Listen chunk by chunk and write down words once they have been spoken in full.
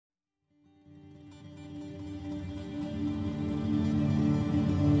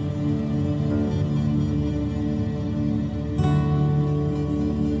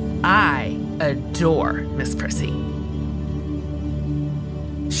adore Miss Prissy.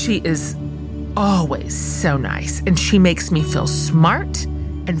 She is always so nice, and she makes me feel smart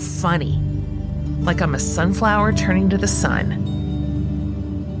and funny, like I'm a sunflower turning to the sun.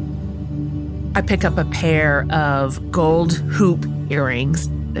 I pick up a pair of gold hoop earrings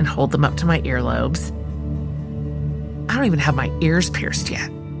and hold them up to my earlobes. I don't even have my ears pierced yet.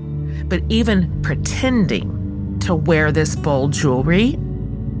 But even pretending to wear this bold jewelry,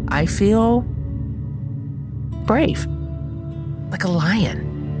 I feel brave, like a lion.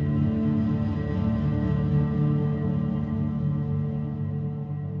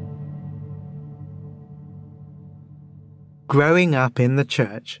 Growing up in the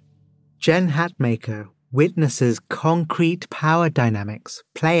church, Jen Hatmaker witnesses concrete power dynamics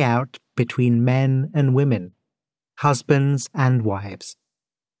play out between men and women, husbands and wives.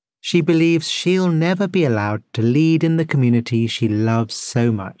 She believes she'll never be allowed to lead in the community she loves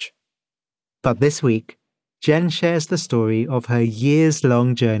so much. But this week, Jen shares the story of her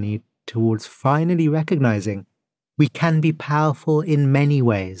years-long journey towards finally recognizing we can be powerful in many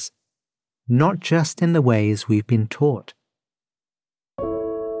ways, not just in the ways we've been taught.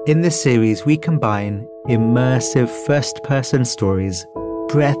 In this series, we combine immersive first-person stories,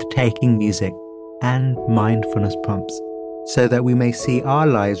 breathtaking music, and mindfulness prompts, so that we may see our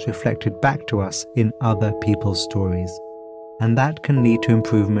lives reflected back to us in other people's stories, and that can lead to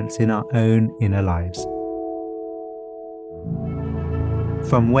improvements in our own inner lives.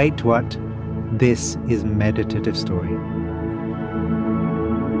 From Wait What, this is Meditative Story.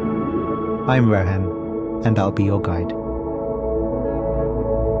 I'm Rohan, and I'll be your guide.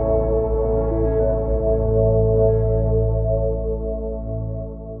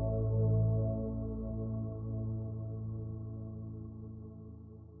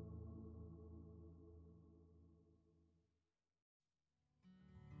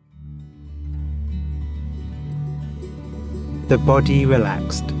 The body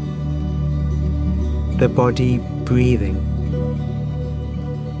relaxed, the body breathing,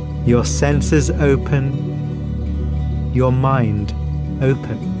 your senses open, your mind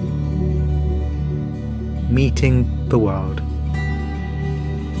open, meeting the world.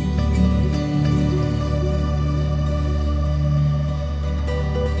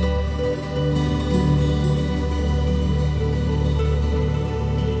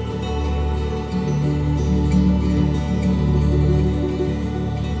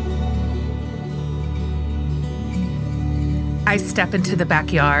 I step into the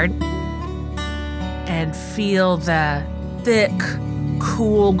backyard and feel the thick,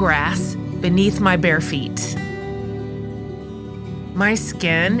 cool grass beneath my bare feet. My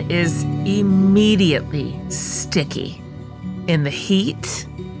skin is immediately sticky in the heat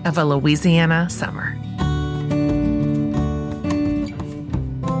of a Louisiana summer.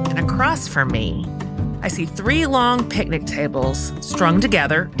 And across from me, I see 3 long picnic tables strung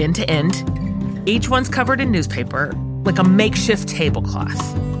together end to end. Each one's covered in newspaper, like a makeshift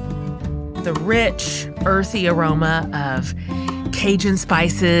tablecloth. The rich, earthy aroma of Cajun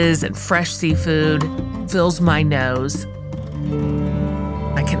spices and fresh seafood fills my nose.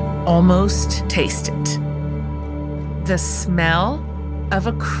 I can almost taste it. The smell of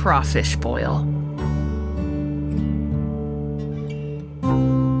a crawfish boil.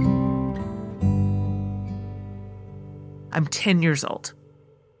 I'm 10 years old.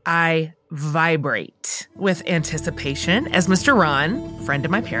 I vibrate with anticipation as Mr. Ron, friend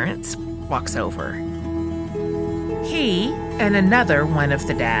of my parents, walks over. He and another one of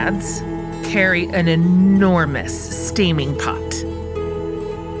the dads carry an enormous steaming pot.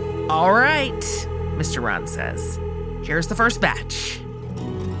 All right, Mr. Ron says, here's the first batch.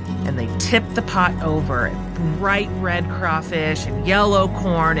 And they tip the pot over, and bright red crawfish and yellow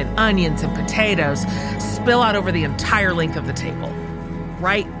corn and onions and potatoes spill out over the entire length of the table,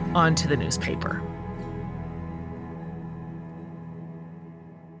 right onto the newspaper.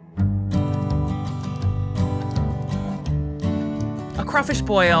 A crawfish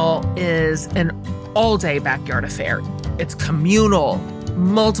boil is an all-day backyard affair. It's communal,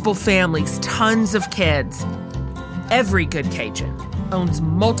 multiple families, tons of kids. Every good Cajun owns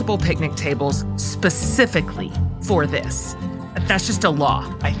multiple picnic tables specifically for this. That's just a law,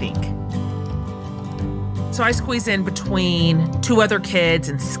 I think. So I squeeze in between 2 other kids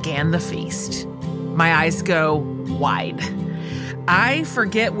and scan the feast. My eyes go wide. I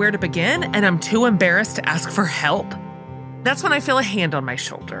forget where to begin, and I'm too embarrassed to ask for help. That's when I feel a hand on my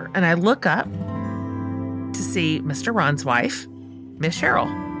shoulder, and I look up to see Mr. Ron's wife, Miss Cheryl.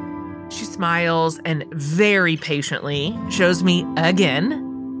 She smiles and very patiently shows me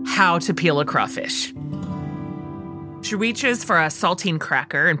again how to peel a crawfish. She reaches for a saltine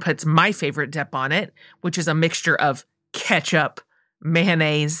cracker and puts my favorite dip on it, which is a mixture of ketchup,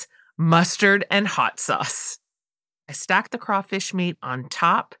 mayonnaise, mustard, and hot sauce. I stack the crawfish meat on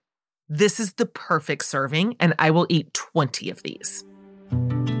top. This is the perfect serving, and I will eat 20 of these.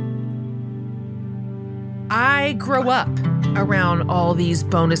 I grow up around all these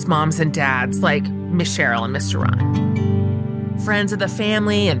bonus moms and dads like Miss Cheryl and Mr. Ron, friends of the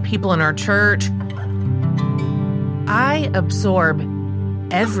family and people in our church. I absorb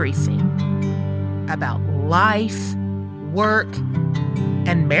everything about life, work,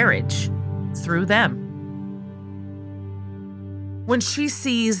 and marriage through them. When she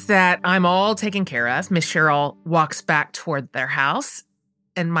sees that I'm all taken care of, Miss Cheryl walks back toward their house,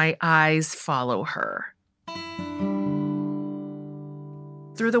 and my eyes follow her.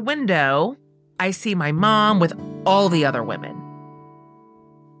 Through the window, I see my mom with all the other women.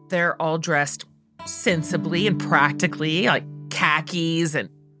 They're all dressed sensibly and practically, like khakis and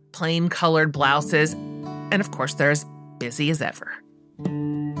plain colored blouses. And of course, they're as busy as ever.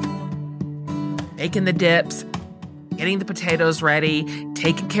 Making the dips, getting the potatoes ready,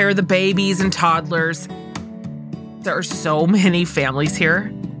 taking care of the babies and toddlers. There are so many families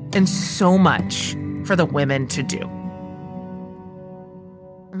here and so much for the women to do.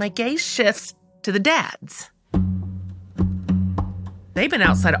 My gaze shifts to the dads. They've been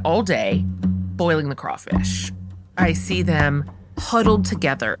outside all day boiling the crawfish. I see them huddled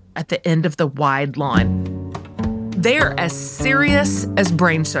together at the end of the wide lawn. They're as serious as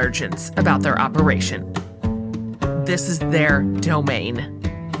brain surgeons about their operation. This is their domain.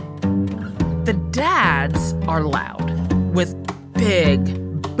 The dads are loud, with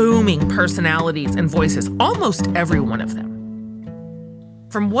big, booming personalities and voices, almost every one of them.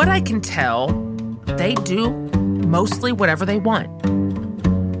 From what I can tell, they do mostly whatever they want.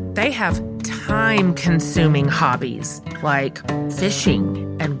 They have time-consuming hobbies like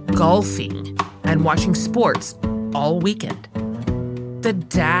fishing and golfing and watching sports all weekend. The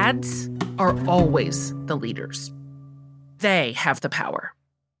dads are always the leaders. They have the power.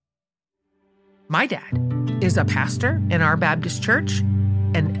 My dad is a pastor in our Baptist church,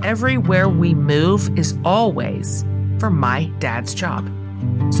 and everywhere we move is always for my dad's job.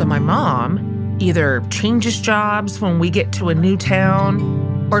 So my mom either changes jobs when we get to a new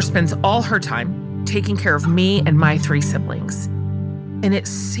town or spends all her time taking care of me and my 3 siblings. And it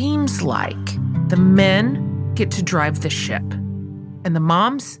seems like the men get to drive the ship, and the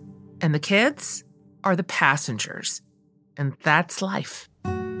moms and the kids are the passengers. And that's life.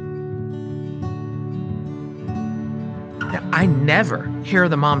 Now, I never hear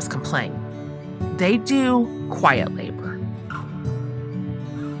the moms complain. They do quiet labor.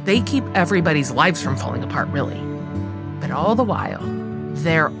 They keep everybody's lives from falling apart, really. But all the while,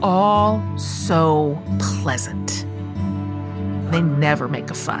 they're all so pleasant. They never make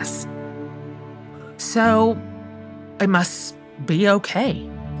a fuss. So, I must be okay.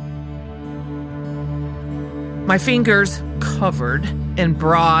 My fingers covered in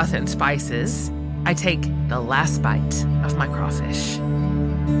broth and spices, I take the last bite of my crawfish.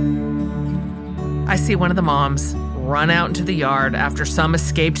 I see one of the moms run out into the yard after some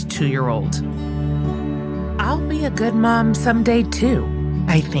escaped 2-year-old. I'll be a good mom someday too,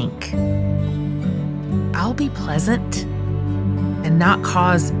 I think. I'll be pleasant and not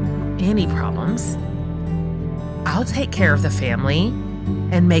cause any problems. I'll take care of the family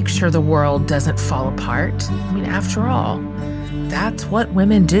and make sure the world doesn't fall apart. I mean, after all, that's what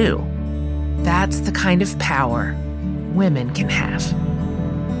women do. That's the kind of power women can have.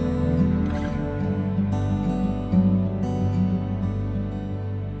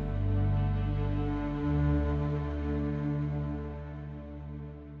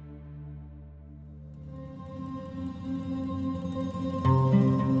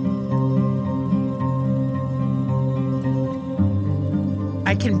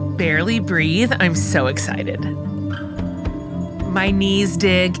 I can barely breathe. I'm so excited. My knees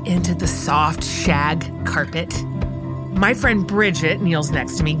dig into the soft shag carpet. My friend Bridget kneels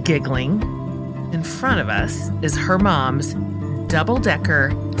next to me, giggling. In front of us is her mom's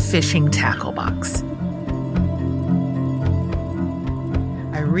double-decker fishing tackle box.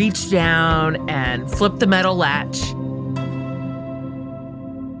 I reach down and flip the metal latch.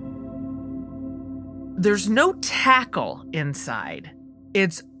 There's no tackle inside.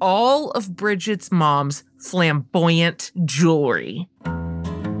 It's all of Bridget's mom's flamboyant jewelry.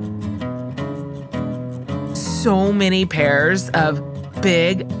 So many pairs of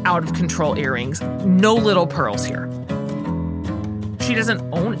big, out-of-control earrings. No little pearls here. She doesn't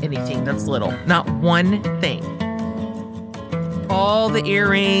own anything that's little. Not one thing. All the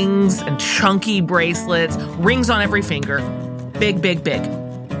earrings and chunky bracelets, rings on every finger. Big, big, big.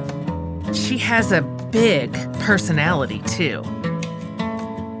 She has a big personality, too.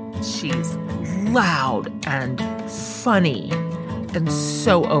 She's loud and funny and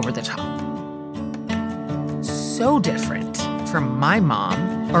so over the top. So different from my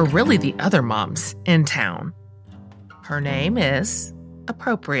mom, or really the other moms in town. Her name is,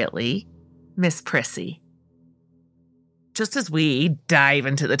 appropriately, Miss Prissy. Just as we dive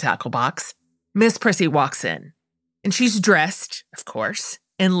into the tackle box, Miss Prissy walks in, and she's dressed, of course,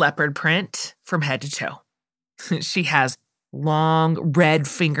 in leopard print from head to toe. She has long red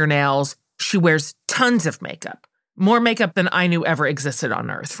fingernails. She wears tons of makeup, more makeup than I knew ever existed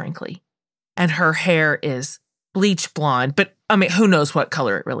on Earth, frankly. And her hair is bleach blonde, but who knows what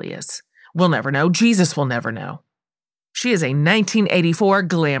color it really is? We'll never know. Jesus will never know. She is a 1984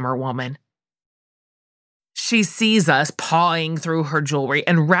 glamour woman. She sees us pawing through her jewelry,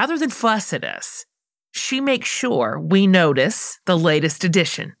 and rather than fuss at us, she makes sure we notice the latest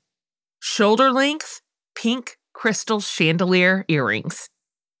addition. Shoulder-length, pink crystal chandelier earrings.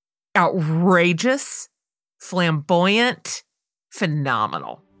 Outrageous, flamboyant,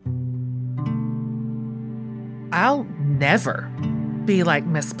 phenomenal. I'll never be like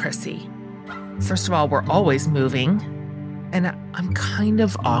Miss Prissy. First of all, we're always moving, and I'm kind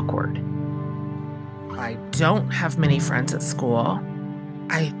of awkward. I don't have many friends at school.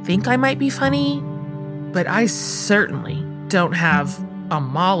 I think I might be funny, but I certainly don't have a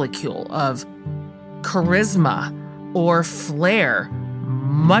molecule of charisma or flair,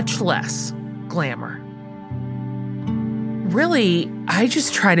 much less glamour. Really, I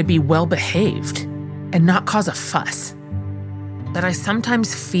just try to be well-behaved and not cause a fuss. But I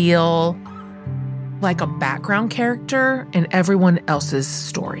sometimes feel like a background character in everyone else's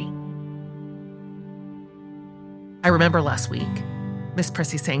story. I remember last week, Miss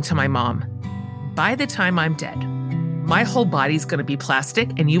Prissy saying to my mom, "By the time I'm dead, my whole body's going to be plastic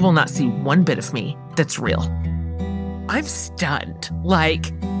and you will not see one bit of me that's real." I'm stunned.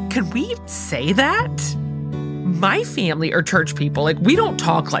 Like, can we say that? My family are church people. We don't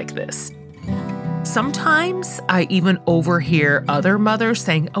talk like this. Sometimes I even overhear other mothers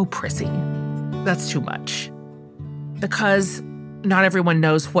saying, "Oh, Prissy, that's too much." Because not everyone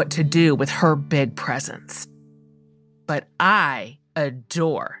knows what to do with her big presence. But I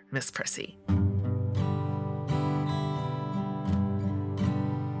adore Miss Prissy.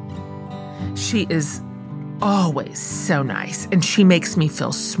 She is always so nice, and she makes me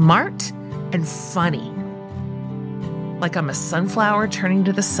feel smart and funny. Like I'm a sunflower turning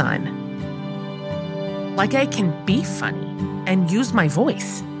to the sun. Like I can be funny and use my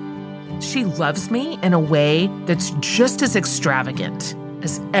voice. She loves me in a way that's just as extravagant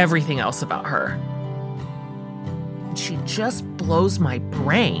as everything else about her. She just blows my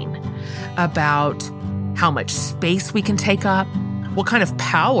brain about how much space we can take up, what kind of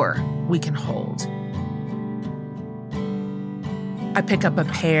power we can hold. I pick up a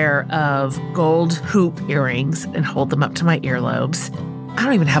pair of gold hoop earrings and hold them up to my earlobes. I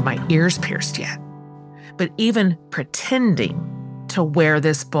don't even have my ears pierced yet. But even pretending to wear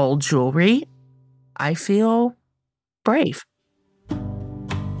this bold jewelry, I feel brave.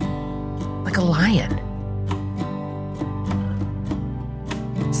 Like a lion.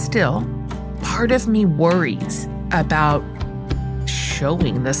 Still, part of me worries about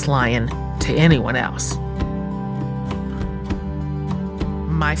showing this lion to anyone else.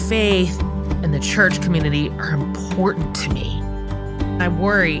 My faith and the church community are important to me. I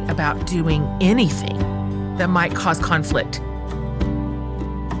worry about doing anything that might cause conflict.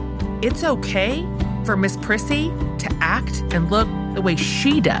 It's okay for Miss Prissy to act and look the way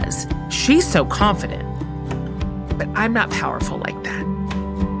she does. She's so confident. But I'm not powerful like that.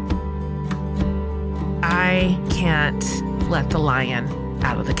 I can't let the lion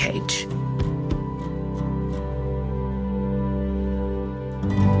out of the cage.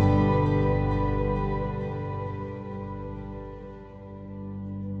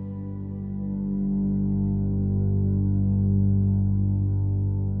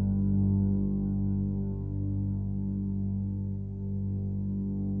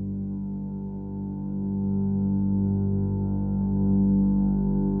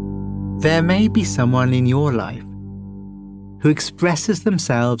 There may be someone in your life who expresses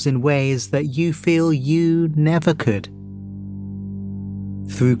themselves in ways that you feel you never could.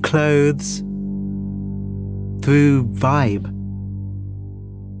 Through clothes, through vibe.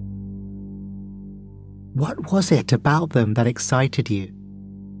 What was it about them that excited you?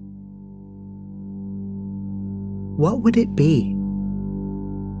 What would it be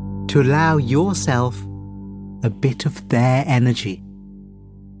to allow yourself a bit of their energy.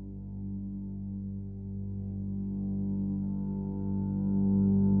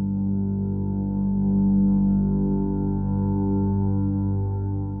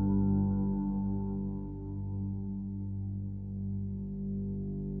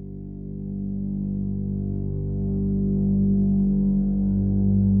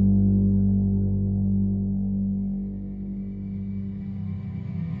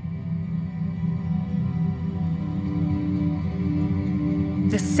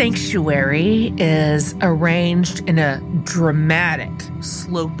 The sanctuary is arranged in a dramatic,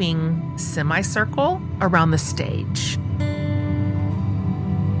 sloping semicircle around the stage.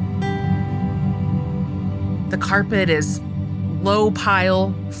 The carpet is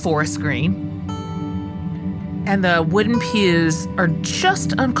low-pile forest green, and the wooden pews are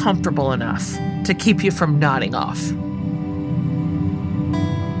just uncomfortable enough to keep you from nodding off.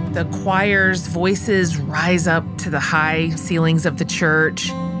 The choir's voices rise up to the high ceilings of the church.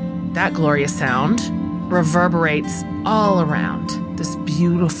 That glorious sound reverberates all around this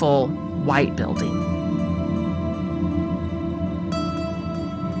beautiful white building.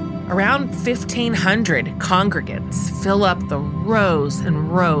 Around 1,500 congregants fill up the rows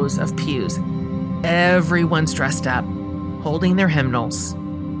and rows of pews. Everyone's dressed up, holding their hymnals.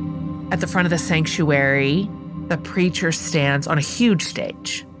 At the front of the sanctuary, the preacher stands on a huge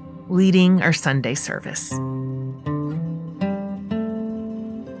stage, leading our Sunday service.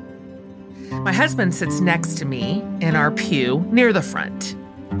 My husband sits next to me in our pew near the front.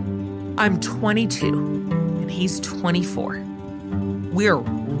 I'm 22 and he's 24. We're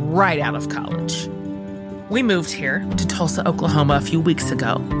right out of college. We moved here to Tulsa, Oklahoma a few weeks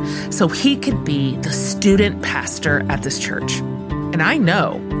ago so he could be the student pastor at this church. And I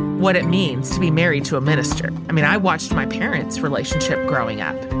know what it means to be married to a minister. I mean, I watched my parents' relationship growing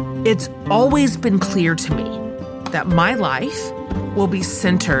up. It's always been clear to me that my life will be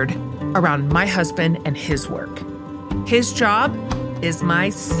centered around my husband and his work. His job is my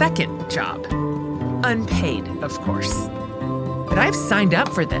second job. Unpaid, of course. But I've signed up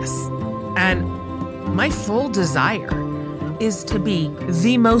for this, and my full desire is to be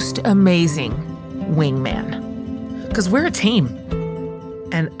the most amazing wingman. Because we're a team,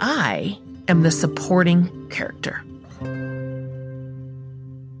 and I am the supporting character.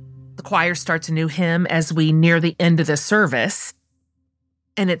 The choir starts a new hymn as we near the end of the service,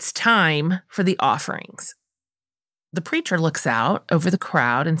 and it's time for the offerings. The preacher looks out over the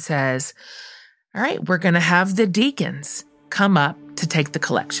crowd and says, "All right, we're going to have the deacons come up to take the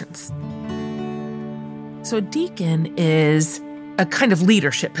collections." So a deacon is a kind of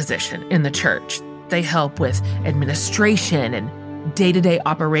leadership position in the church. They help with administration and day-to-day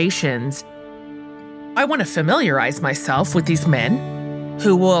operations. I want to familiarize myself with these men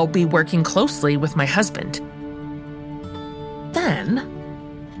who will be working closely with my husband. Then,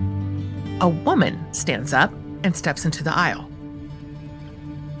 a woman stands up and steps into the aisle.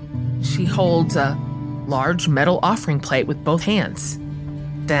 She holds a large metal offering plate with both hands.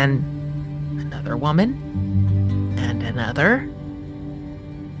 Then, another woman, and another.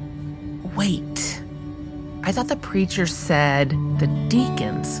 Wait, I thought the preacher said the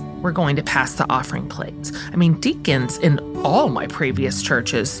deacons were going to pass the offering plates. I mean, deacons in all my previous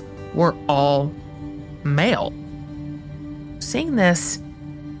churches were all male. Seeing this,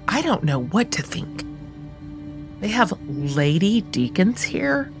 I don't know what to think. They have lady deacons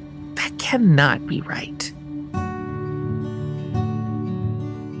here? That cannot be right.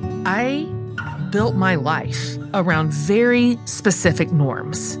 I built my life around very specific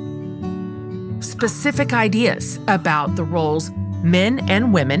norms, specific ideas about the roles men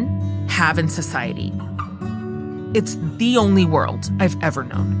and women have in society. It's the only world I've ever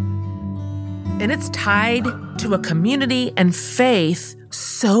known. And it's tied to a community and faith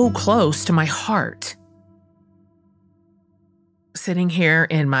so close to my heart. Sitting here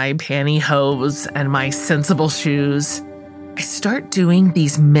in my pantyhose and my sensible shoes, I start doing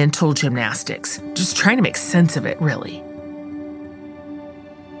these mental gymnastics, just trying to make sense of it, really.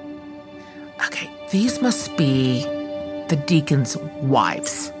 Okay, these must be the deacons'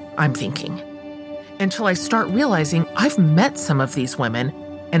 wives, I'm thinking. Until I start realizing I've met some of these women,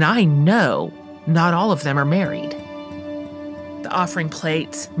 and I know not all of them are married. The offering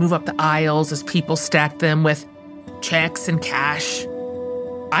plates move up the aisles as people stack them with checks and cash.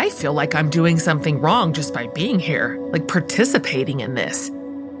 I feel like I'm doing something wrong just by being here, like participating in this,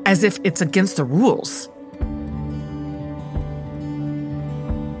 as if it's against the rules.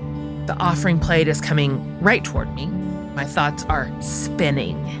 The offering plate is coming right toward me. My thoughts are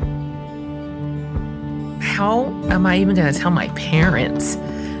spinning. How am I even going to tell my parents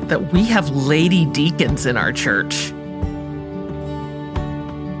that we have lady deacons in our church.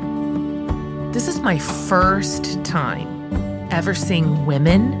 This is my first time ever seeing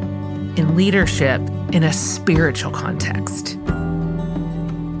women in leadership in a spiritual context.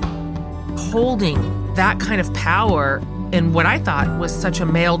 Holding that kind of power in what I thought was such a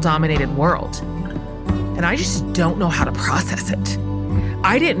male-dominated world. And I just don't know how to process it.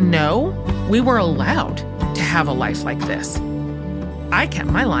 I didn't know we were allowed to have a life like this. I kept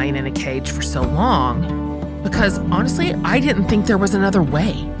my lion in a cage for so long because honestly, I didn't think there was another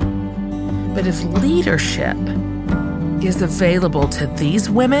way. But if leadership is available to these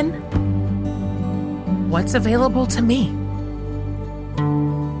women, what's available to me?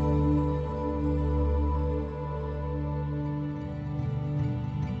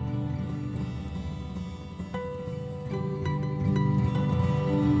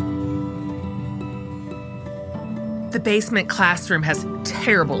 The basement classroom has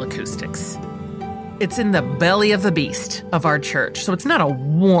terrible acoustics. It's in the belly of the beast of our church, so it's not a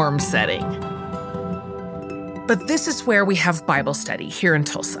warm setting. But this is where we have Bible study here in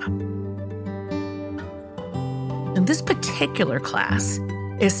Tulsa. And this particular class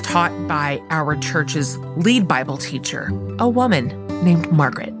is taught by our church's lead Bible teacher, a woman named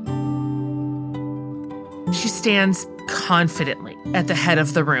Margaret. She stands confidently at the head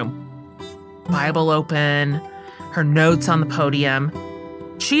of the room, Bible open, her notes on the podium.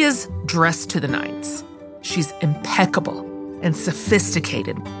 She is dressed to the nines. She's impeccable and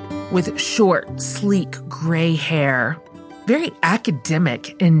sophisticated with short, sleek, gray hair, very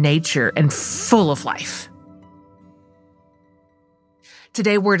academic in nature and full of life.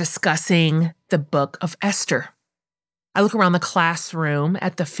 Today we're discussing the book of Esther. I look around the classroom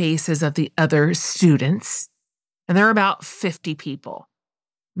at the faces of the other students, and there are about 50 people,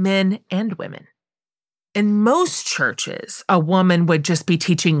 men and women. In most churches, a woman would just be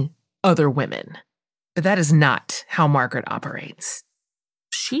teaching other women, but that is not how Margaret operates.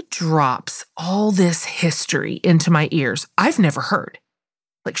 She drops all this history into my ears I've never heard.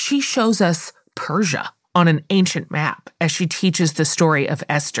 Like she shows us Persia on an ancient map as she teaches the story of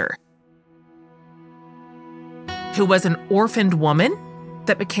Esther, who was an orphaned woman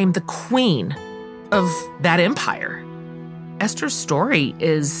that became the queen of that empire. Esther's story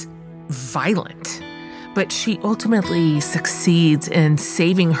is violent, but she ultimately succeeds in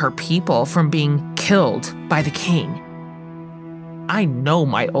saving her people from being killed by the king. I know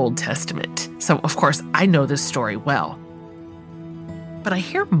my Old Testament, so of course I know this story well. But I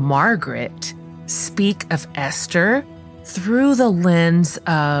hear Margaret speak of Esther through the lens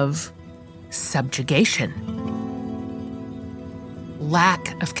of subjugation,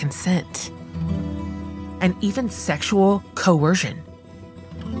 lack of consent, and even sexual coercion.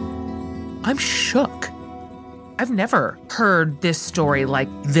 I'm shook. I've never heard this story like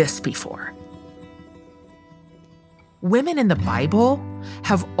this before. Women in the Bible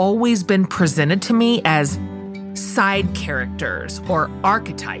have always been presented to me as side characters or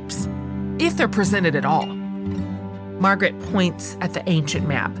archetypes, if they're presented at all. Margaret points at the ancient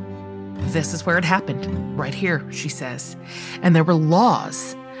map. This is where it happened, right here, she says. And there were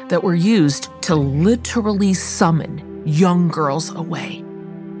laws that were used to literally summon young girls away.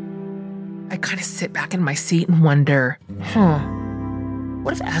 I kind of sit back in my seat and wonder,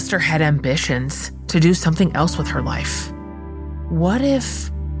 what if Esther had ambitions to do something else with her life? What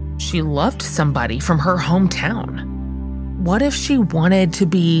if she loved somebody from her hometown? What if she wanted to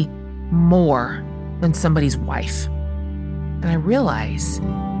be more than somebody's wife? And I realize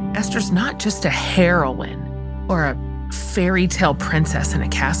Esther's not just a heroine or a fairy tale princess in a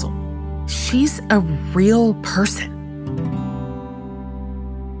castle. She's a real person.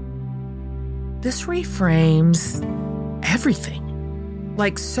 This reframes everything.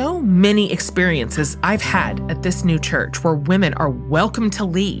 Like so many experiences I've had at this new church where women are welcome to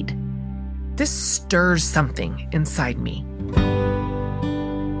lead, this stirs something inside me.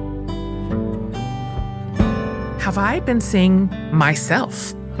 Have I been seeing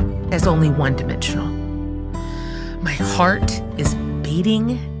myself as only one-dimensional? My heart is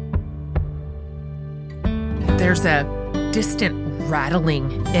beating. There's a distant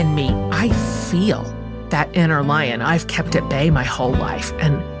rattling in me. I feel that inner lion I've kept at bay my whole life,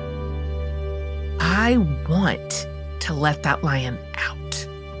 and I want to let that lion out.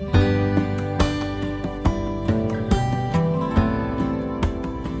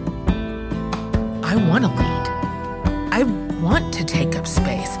 I want to lead. I want to take up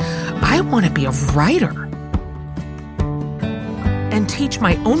space. I want to be a writer and teach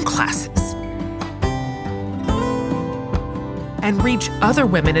my own classes and reach other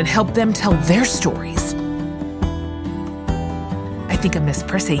women and help them tell their stories. I think of Miss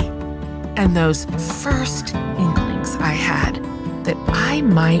Prissy and those first inklings I had that I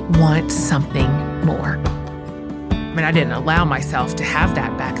might want something more. I mean, I didn't allow myself to have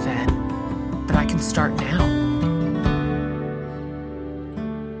that back then, but I can start now.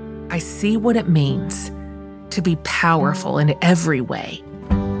 I see what it means to be powerful in every way,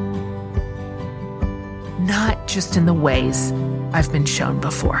 not just in the ways I've been shown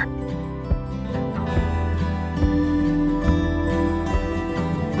before.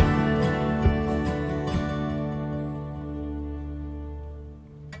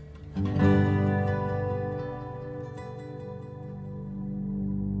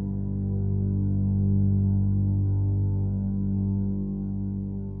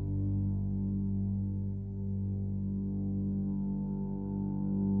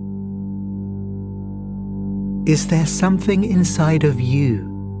 Is there something inside of you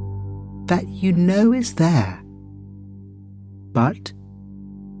that you know is there, but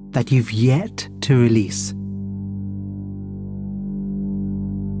that you've yet to release?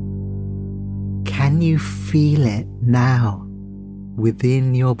 Can you feel it now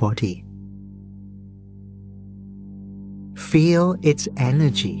within your body? Feel its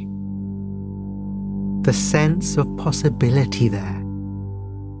energy, the sense of possibility there.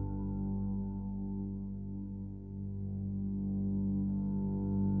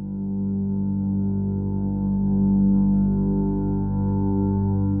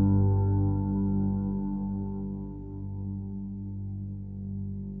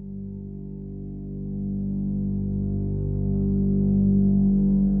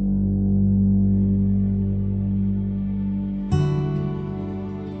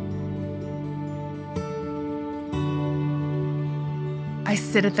 I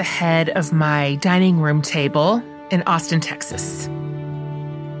sit at the head of my dining room table in Austin, Texas.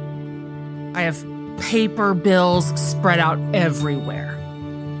 I have paper bills spread out everywhere,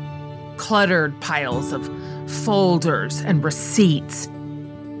 cluttered piles of folders and receipts.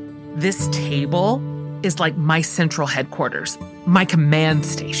 This table is like my central headquarters, my command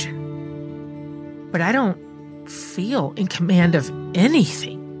station. But I don't feel in command of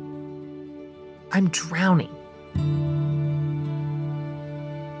anything. I'm drowning.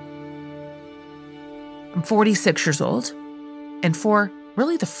 I'm 46 years old, and for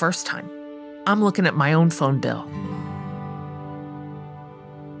really the first time, I'm looking at my own phone bill.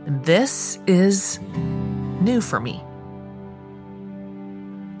 And this is new for me.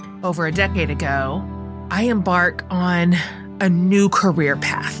 Over a decade ago, I embark on a new career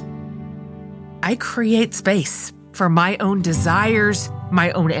path. I create space for my own desires,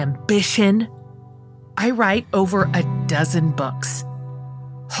 my own ambition. I write over a dozen books,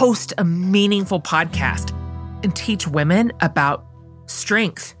 host a meaningful podcast, and teach women about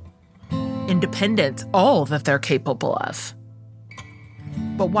strength, independence, all that they're capable of.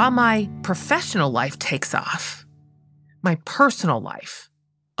 But while my professional life takes off, my personal life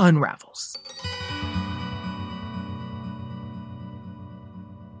unravels.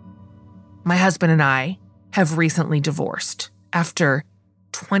 My husband and I have recently divorced after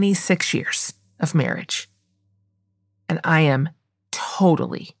 26 years of marriage, and I am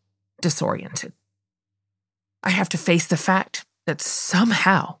totally disoriented. I have to face the fact that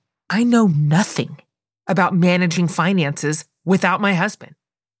somehow I know nothing about managing finances without my husband.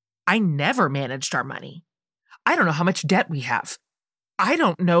 I never managed our money. I don't know how much debt we have. I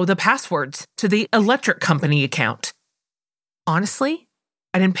don't know the passwords to the electric company account. Honestly,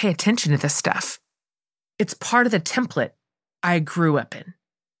 I didn't pay attention to this stuff. It's part of the template I grew up in.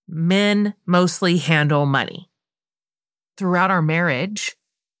 Men mostly handle money. Throughout our marriage,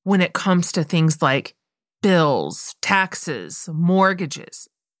 when it comes to things like bills, taxes, mortgages,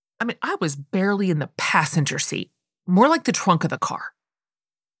 I was barely in the passenger seat, more like the trunk of the car.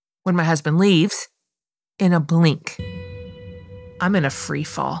 When my husband leaves, in a blink, I'm in a free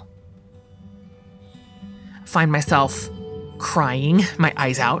fall. I find myself crying my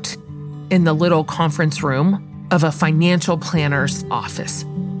eyes out in the little conference room of a financial planner's office.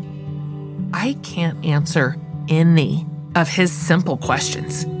 I can't answer any of his simple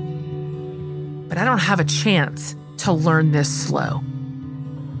questions, but I don't have a chance to learn this slow.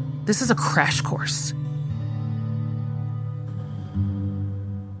 This is a crash course.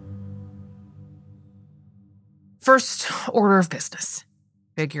 First order of business,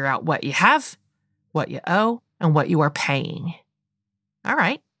 figure out what you have, what you owe, and what you are paying. All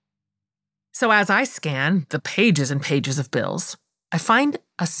right. So as I scan the pages and pages of bills, I find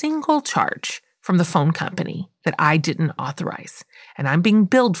a single charge from the phone company that I didn't authorize, and I'm being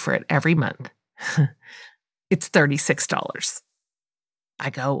billed for it every month. It's $36. I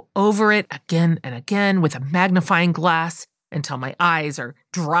go over it again and again with a magnifying glass, until my eyes are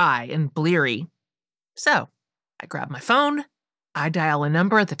dry and bleary. So I grab my phone. I dial a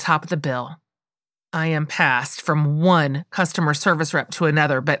number at the top of the bill. I am passed from one customer service rep to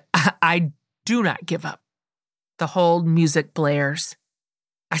another, but I do not give up. The hold music blares.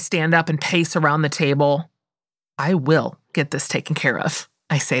 I stand up and pace around the table. I will get this taken care of,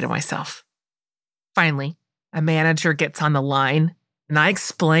 I say to myself. Finally, a manager gets on the line, and I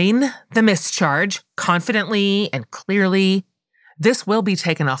explain the mischarge confidently and clearly. This will be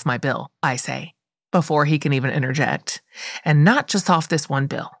taken off my bill, I say, before he can even interject. And not just off this one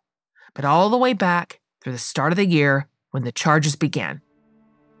bill, but all the way back through the start of the year when the charges began.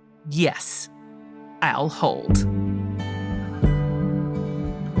 Yes, I'll hold.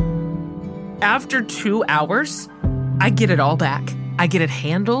 After 2 hours, I get it all back. I get it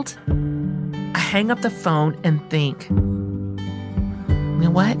handled. I hang up the phone and think, you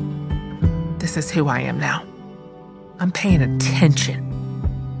know what? This is who I am now. I'm paying attention.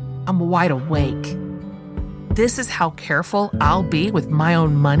 I'm wide awake. This is how careful I'll be with my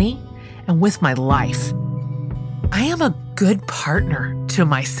own money and with my life. I am a good partner to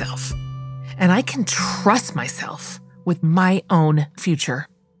myself, and I can trust myself with my own future.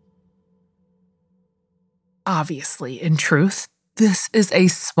 Obviously, in truth, this is a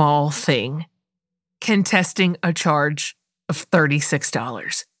small thing, contesting a charge of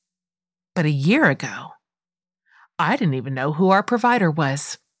 $36. But a year ago, I didn't even know who our provider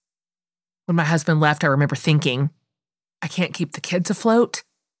was. When my husband left, I remember thinking, I can't keep the kids afloat.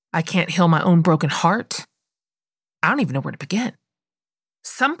 I can't heal my own broken heart. I don't even know where to begin.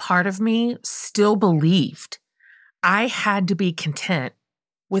 Some part of me still believed I had to be content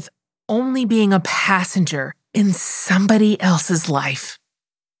with only being a passenger in somebody else's life.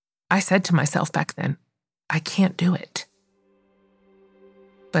 I said to myself back then, I can't do it.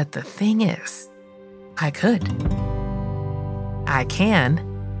 But the thing is, I could. I can,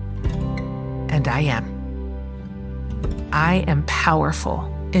 and I am. I am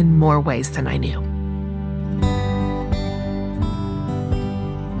powerful in more ways than I knew.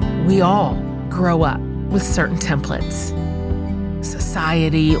 We all grow up with certain templates.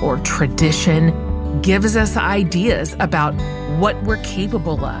 Society or tradition gives us ideas about what we're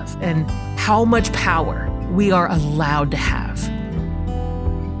capable of and how much power we are allowed to have.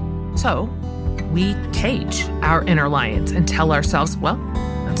 So we cage our inner lions and tell ourselves, well,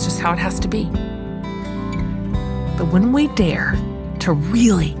 that's just how it has to be. But when we dare to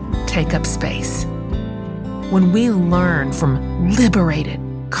really take up space, when we learn from liberated,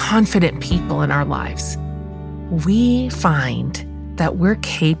 confident people in our lives, we find that we're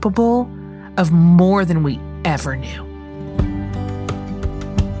capable of more than we ever knew.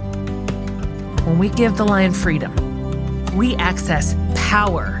 When we give the lion freedom, we access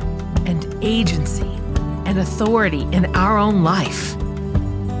power and agency and authority in our own life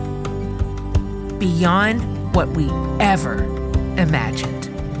beyond what we ever imagined.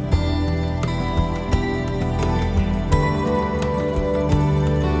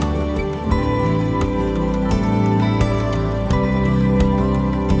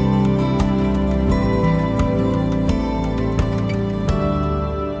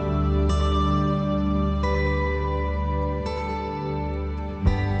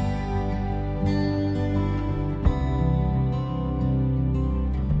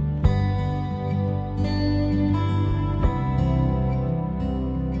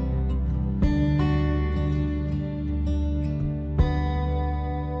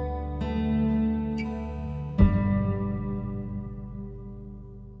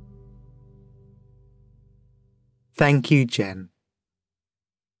 Thank you, Jen.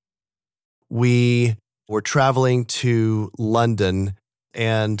 We were traveling to London,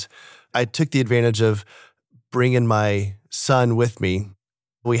 and I took the advantage of bringing my son with me.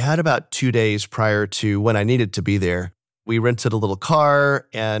 We had about 2 days prior to when I needed to be there. We rented a little car,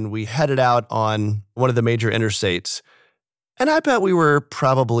 and we headed out on one of the major interstates. And I bet we were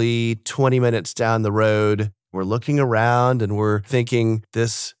probably 20 minutes down the road. We're looking around, and we're thinking,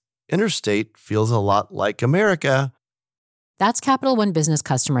 this interstate feels a lot like America. That's Capital One Business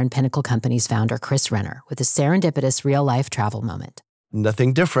customer and Pinnacle Companies founder Chris Renner with a serendipitous real-life travel moment.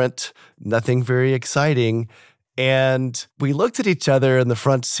 Nothing different, nothing very exciting. And we looked at each other in the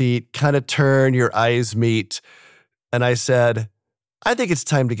front seat, kind of turn, your eyes meet. And I said, I think it's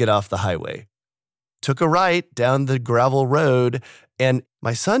time to get off the highway. Took a right down the gravel road, and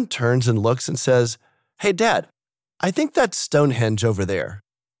my son turns and looks and says, hey, Dad, I think that's Stonehenge over there.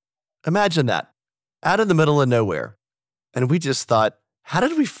 Imagine that, out in the middle of nowhere. And we just thought, how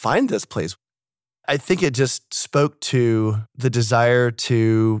did we find this place? I think it just spoke to the desire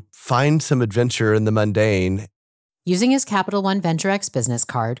to find some adventure in the mundane. Using his Capital One Venture X business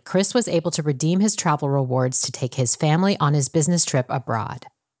card, Chris was able to redeem his travel rewards to take his family on his business trip abroad.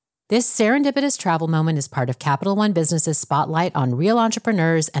 This serendipitous travel moment is part of Capital One Business's spotlight on real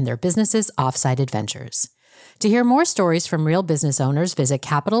entrepreneurs and their businesses' offsite adventures. To hear more stories from real business owners, visit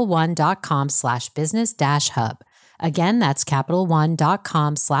CapitalOne.com/business-hub. Again, that's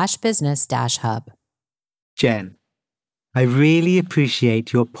CapitalOne.com/business-hub. Jen, I really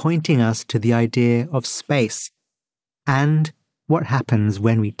appreciate your pointing us to the idea of space and what happens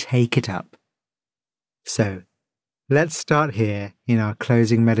when we take it up. So, let's start here in our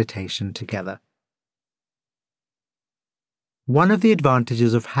closing meditation together. One of the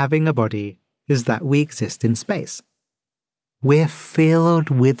advantages of having a body is that we exist in space. We're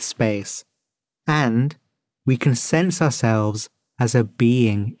filled with space, and we can sense ourselves as a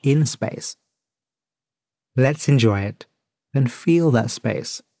being in space. Let's enjoy it and feel that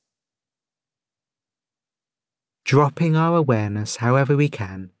space. Dropping our awareness however we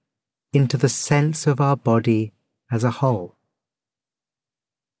can into the sense of our body as a whole.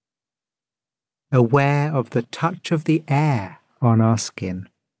 Aware of the touch of the air on our skin.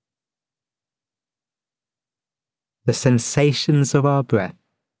 The sensations of our breath.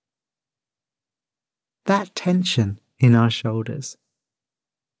 That tension in our shoulders.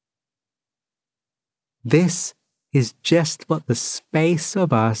 This is just what the space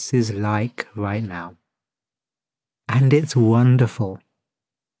of us is like right now. And it's wonderful.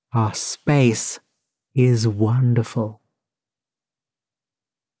 Our space is wonderful.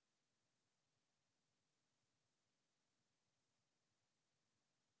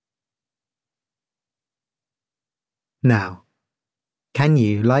 Now, can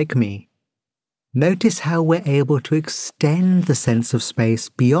you, like me, notice how we're able to extend the sense of space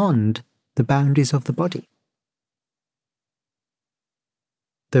beyond the boundaries of the body?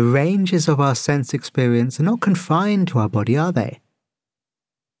 The ranges of our sense experience are not confined to our body, are they?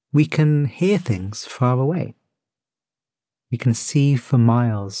 We can hear things far away. We can see for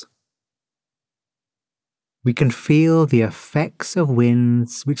miles. We can feel the effects of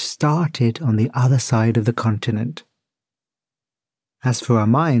winds which started on the other side of the continent. As for our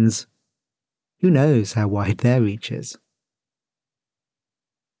minds, who knows how wide their reach is?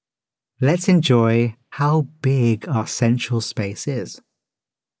 Let's enjoy how big our sensual space is.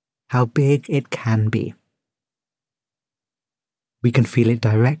 How big it can be. We can feel it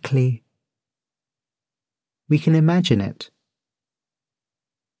directly. We can imagine it.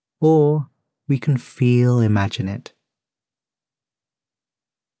 Or we can imagine it.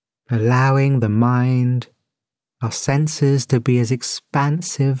 Allowing the mind, our senses to be as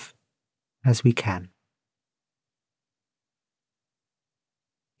expansive as we can.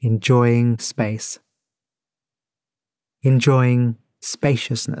 Enjoying space. Enjoying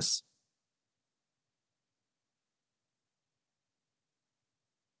spaciousness.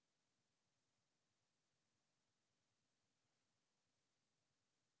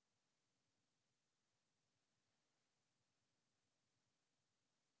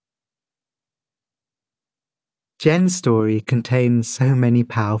 Jen's story contains so many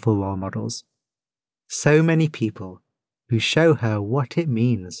powerful role models, so many people who show her what it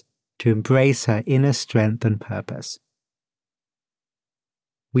means to embrace her inner strength and purpose.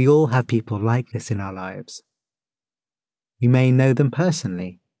 We all have people like this in our lives. We may know them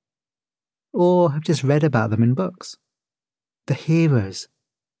personally, or have just read about them in books. The heroes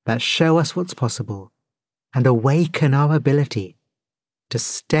that show us what's possible and awaken our ability to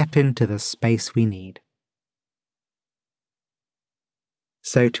step into the space we need.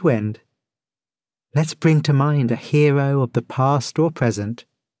 So to end, let's bring to mind a hero of the past or present,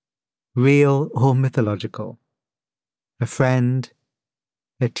 real or mythological, a friend,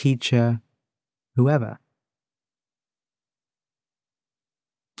 a teacher, whoever.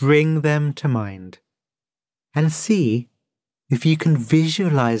 Bring them to mind and see if you can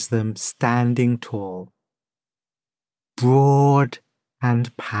visualize them standing tall, broad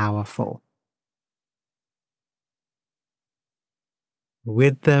and powerful.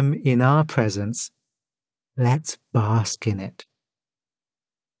 With them in our presence, let's bask in it,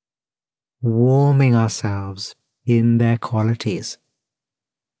 warming ourselves in their qualities.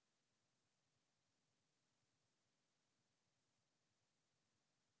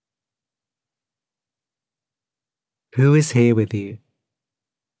 Who is here with you?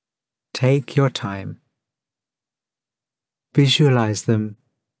 Take your time. Visualize them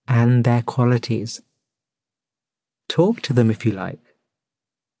and their qualities. Talk to them if you like.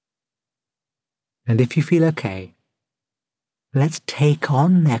 And if you feel okay, let's take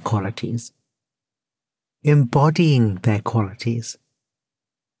on their qualities, embodying their qualities,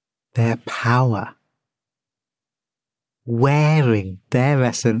 their power. wearing their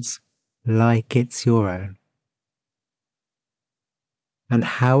essence like it's your own. And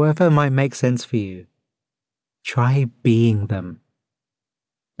however might make sense for you, try being them,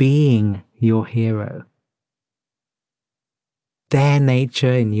 being your hero. Their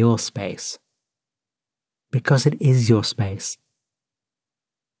nature in your space, because it is your space.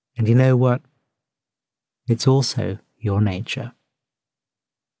 And you know what? It's also your nature.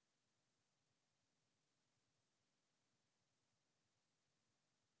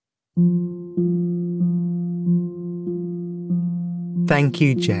 Thank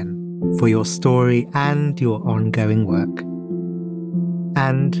you, Jen, for your story and your ongoing work.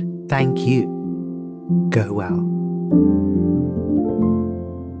 And thank you. Go well.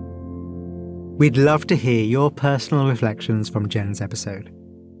 We'd love to hear your personal reflections from Jen's episode.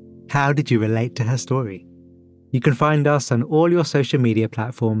 How did you relate to her story? You can find us on all your social media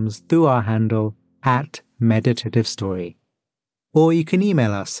platforms through our handle @meditativestory. Or you can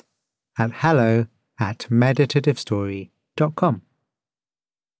email us at hello@meditativestory.com.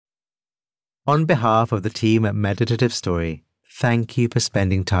 On behalf of the team at Meditative Story, thank you for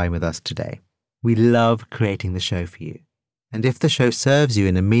spending time with us today. We love creating the show for you. And if the show serves you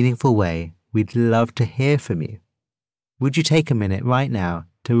in a meaningful way, we'd love to hear from you. Would you take a minute right now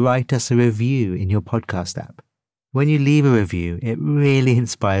to write us a review in your podcast app? When you leave a review, it really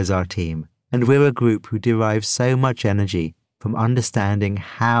inspires our team, and we're a group who derive so much energy from understanding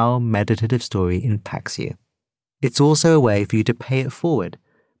how Meditative Story impacts you. It's also a way for you to pay it forward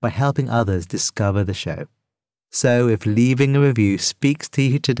by helping others discover the show. So if leaving a review speaks to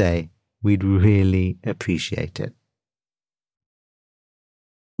you today, we'd really appreciate it.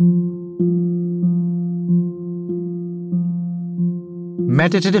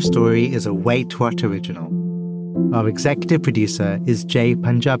 Meditative Story is a Wait What original. Our executive producer is Jay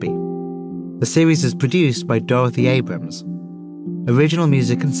Punjabi. The series is produced by Dorothy Abrams. Original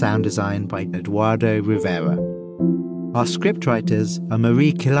music and sound design by Eduardo Rivera. Our scriptwriters are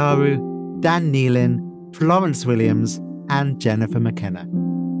Marie Kilaru, Dan Nealon, Florence Williams, and Jennifer McKenna.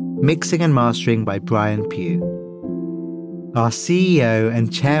 Mixing and mastering by Brian Pugh. Our CEO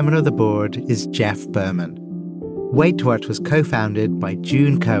and chairman of the board is Jeff Berman. Wait What was co-founded by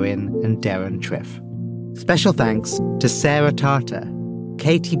June Cohen and Darren Triff. Special thanks to Sarah Tartar,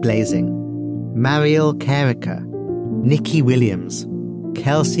 Katie Blazing, Mariel Carricker, Nikki Williams,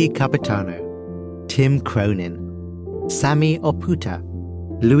 Kelsey Capitano, Tim Cronin, Sammy Oputa,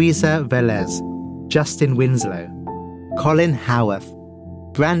 Louisa Velez, Justin Winslow, Colin Howarth,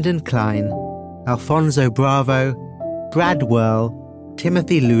 Brandon Klein, Alfonso Bravo, Brad Whirl,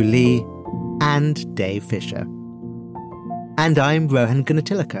 Timothy Lou Lee, and Dave Fisher. And I'm Rohan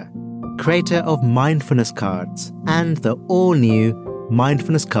Gunatilaka, creator of Mindfulness Cards and the all-new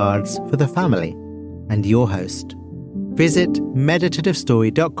Mindfulness Cards for the Family, and your host. Visit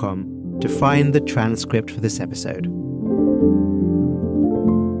meditativestory.com to find the transcript for this episode.